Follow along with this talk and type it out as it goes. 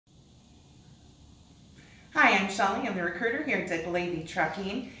Hi, I'm Shelly. I'm the recruiter here at Lavy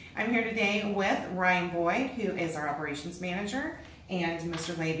Trucking. I'm here today with Ryan Boyd, who is our operations manager, and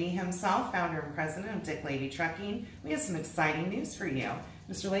Mr. Lavy himself, founder and president of Dick Lavy Trucking. We have some exciting news for you.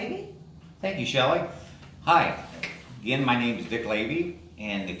 Mr. Lavy? Thank you, Shelly. Hi, again, my name is Dick Lavy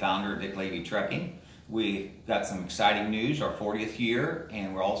and the founder of Dick Lavy Trucking. We got some exciting news, our 40th year,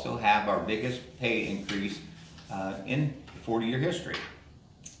 and we also have our biggest pay increase in 40-year history.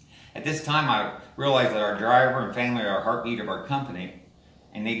 At this time, I realize that our driver and family are the heartbeat of our company,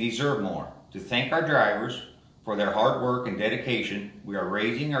 and they deserve more. To thank our drivers for their hard work and dedication, we are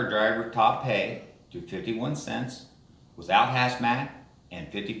raising our driver top pay to 51 cents without hazmat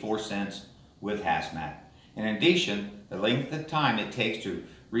and 54 cents with hazmat. In addition, the length of time it takes to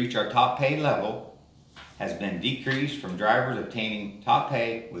reach our top pay level has been decreased from drivers obtaining top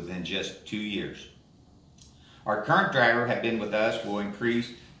pay within just 2 years. Our current driver have been with us will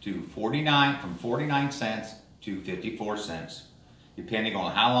increase to from 49 cents to 54 cents, depending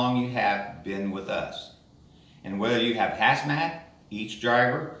on how long you have been with us. And whether you have hazmat, each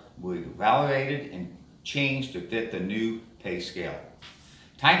driver will be evaluated and changed to fit the new pay scale.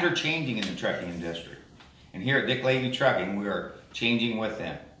 Times are changing in the trucking industry, and here at Dick Lavy Trucking, we are changing with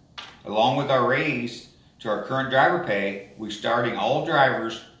them. Along with our raise to our current driver pay, we're starting all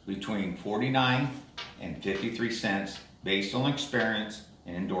drivers between 49 and 53 cents based on experience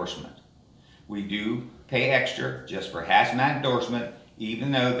and endorsement. We do pay extra just for hazmat endorsement,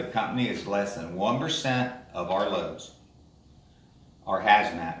 even though the company is less than 1% of our loads are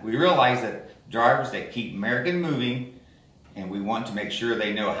hazmat. We realize that drivers that keep American moving, and we want to make sure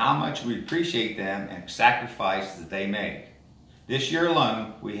they know how much we appreciate them and sacrifices that they make. This year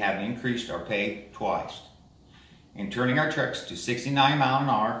alone, we have increased our pay twice, and turning our trucks to 69 miles an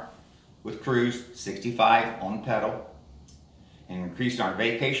hour with crews 65 on pedal, and increased our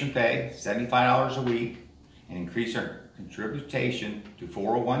vacation pay $75 a week, and increased our contribution to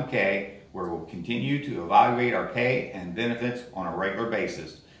 401k, where we'll continue to evaluate our pay and benefits on a regular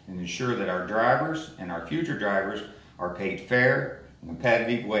basis and ensure that our drivers and our future drivers are paid fair and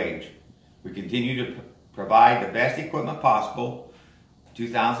competitive wage. We continue to provide the best equipment possible.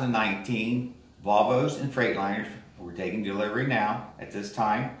 2019 Volvos and Freightliners, we're taking delivery now at this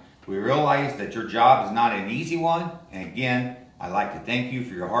time. We realize that your job is not an easy one, and again, I'd like to thank you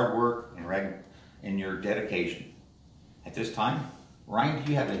for your hard work and your dedication. At this time, Ryan,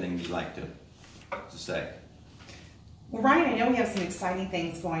 do you have anything you'd like to say? Well, Ryan, I know we have some exciting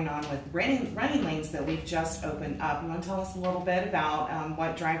things going on with running lanes that we've just opened up. You want to tell us a little bit about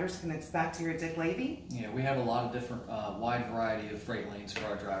what drivers can expect here at Dick Lavy? Yeah, we have a lot of different, wide variety of freight lanes for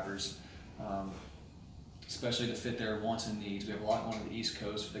our drivers, especially to fit their wants and needs. We have a lot going to the East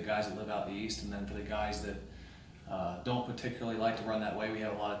Coast for the guys that live out the East, and then for the guys that don't particularly like to run that way, we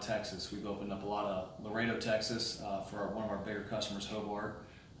have a lot of Texas. We've opened up a lot of Laredo, Texas for one of our bigger customers, Hobart.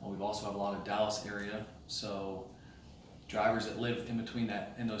 We've also have a lot of Dallas area. So drivers that live in between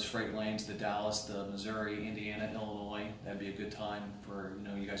in those freight lanes, the Dallas, the Missouri, Indiana, Illinois, that'd be a good time for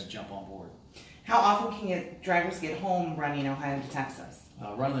you guys to jump on board. How often can drivers get home running Ohio to Texas?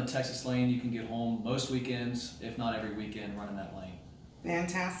 Running the Texas lane, you can get home most weekends, if not every weekend, running that lane.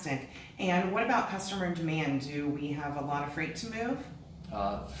 Fantastic. And what about customer demand? Do we have a lot of freight to move?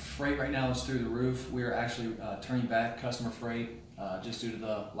 Freight right now is through the roof. We are actually turning back customer freight just due to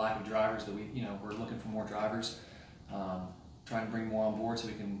the lack of drivers. That we're looking for more drivers, trying to bring more on board so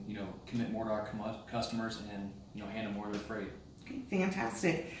we can commit more to our customers and handle more of their freight. Okay,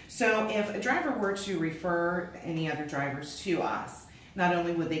 fantastic. So if a driver were to refer any other drivers to us, not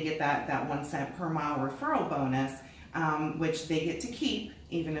only would they get that 1 cent per mile referral bonus, which they get to keep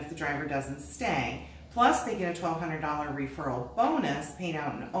even if the driver doesn't stay. Plus, they get a $1,200 referral bonus paid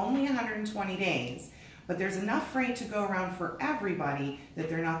out in only 120 days. But there's enough freight to go around for everybody that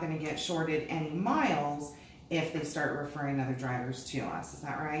they're not going to get shorted any miles if they start referring other drivers to us. Is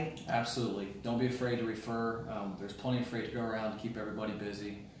that right? Absolutely. Don't be afraid to refer. There's plenty of freight to go around to keep everybody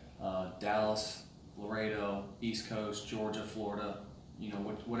busy. Dallas, Laredo, East Coast, Georgia, Florida,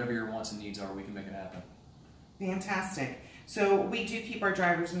 whatever your wants and needs are, we can make it happen. Fantastic. So we do keep our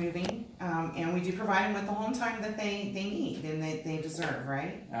drivers moving, and we do provide them with the home time that they need and that they deserve,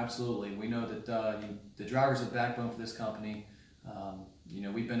 right? Absolutely. We know that the drivers are the backbone for this company.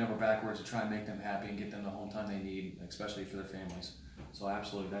 We bend over backwards to try and make them happy and get them the home time they need, especially for their families. So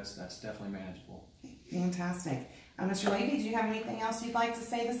absolutely, that's definitely manageable. Fantastic. Mr. Lavy, do you have anything else you'd like to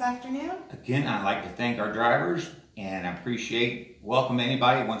say this afternoon? Again, I'd like to thank our drivers, and I appreciate welcome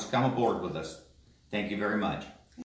anybody who wants to come aboard with us. Thank you very much.